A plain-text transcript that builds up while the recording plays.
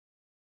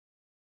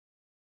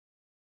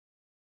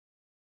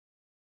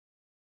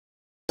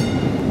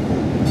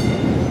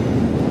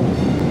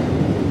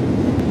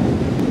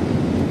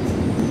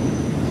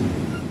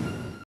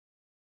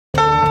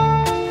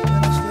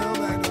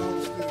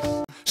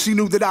She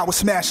knew that I was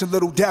smashing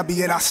Little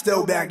Debbie and I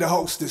still bagged the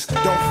hostess.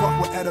 Don't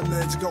fuck with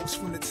Edelmans, ghosts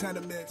from the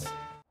tenements.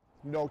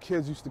 You know,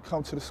 kids used to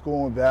come to the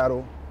school and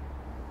battle.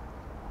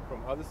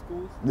 From other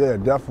schools? Yeah,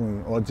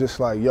 definitely. Or just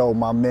like, yo,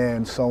 my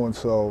man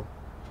so-and-so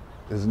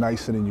is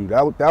nicer than you.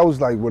 That was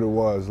like what it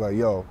was. Like,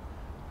 yo,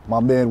 my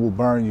man will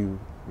burn you.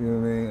 You know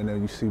what I mean? And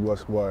then you see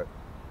what's what.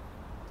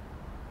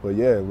 But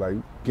yeah, like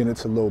getting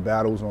into little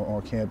battles on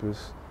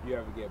campus. You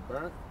ever get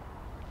burnt?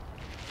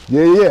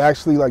 Yeah.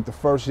 Actually, like the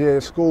first year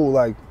of school,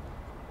 like,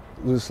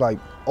 it was like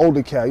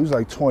older cat. He was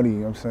like 20, you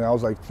know what I'm saying? I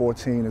was like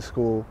 14 in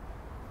school.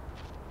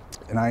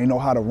 And I didn't know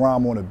how to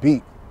rhyme on a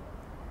beat.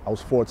 I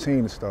was 14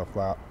 and stuff.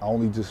 Like, I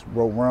only just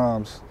wrote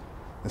rhymes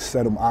and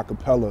said them a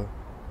cappella.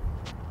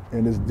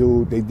 And this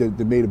dude,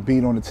 they made a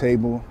beat on the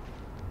table,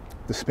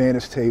 the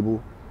Spanish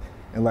table,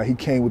 and like he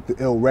came with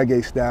the ill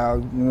reggae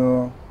style, you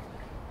know.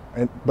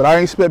 But I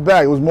ain't spit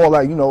back. It was more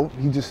like, you know,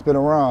 he just spit a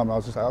rhyme. I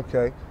was just like,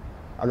 okay,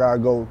 I gotta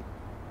go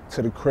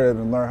to the crib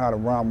and learn how to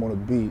rhyme on a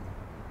beat.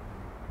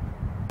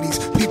 These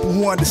people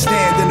who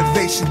understand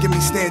innovation give me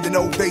standing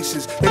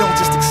ovations. They don't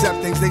just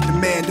accept things, they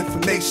demand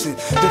information.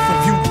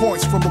 Different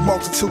viewpoints from a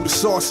multitude of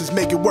sources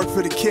make it work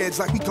for the kids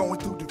like we going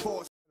through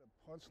divorce.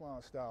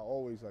 Punchline style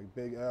always, like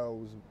Big L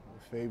was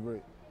my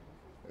favorite.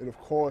 And of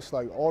course,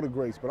 like all the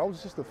greats, but I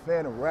was just a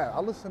fan of rap. I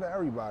listened to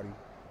everybody.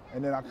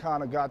 And then I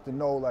kind of got to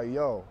know, like,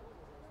 yo,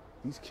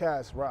 these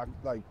cats rock,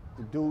 like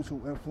the dudes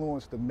who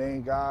influenced the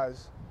main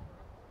guys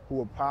who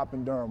were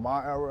popping during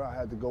my era. I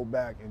had to go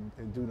back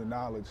and do the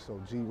knowledge.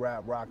 So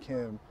G-Rap,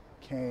 Rakim,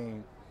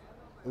 Kane.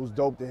 It was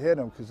dope to hear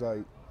them because,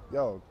 like,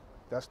 yo,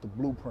 that's the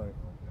blueprint.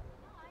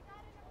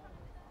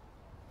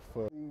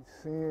 For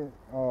seeing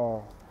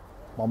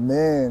my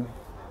man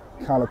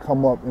kind of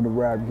come up in the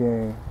rap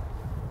game,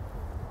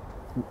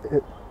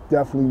 it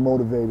definitely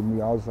motivated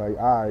me. I was like,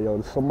 all right,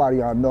 yo, there's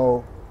somebody I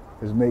know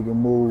is making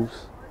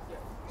moves.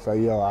 It's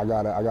like, yo, I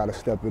gotta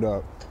step it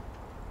up.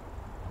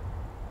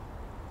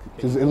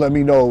 Cause it let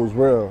me know it was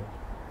real.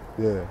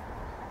 Yeah.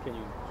 Can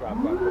you drop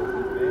out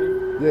his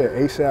name?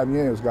 Yeah, A AP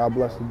Yams, God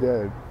bless the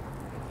dead.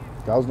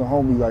 That was the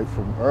homie like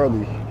from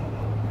early.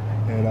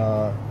 And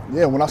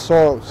yeah, when I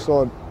saw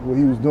what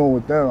he was doing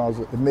with them,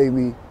 it made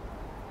me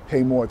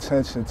pay more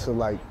attention to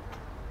like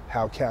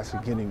how cats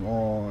are getting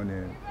on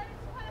and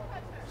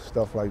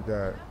stuff like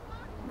that.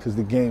 Cause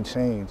the game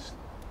changed.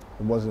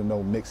 It wasn't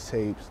no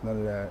mixtapes, none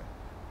of that.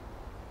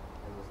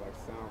 It was like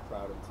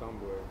SoundCloud and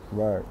Tumblr.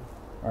 Right.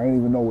 I didn't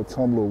even know what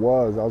Tumblr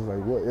was. I was like,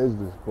 what is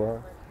this,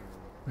 bro?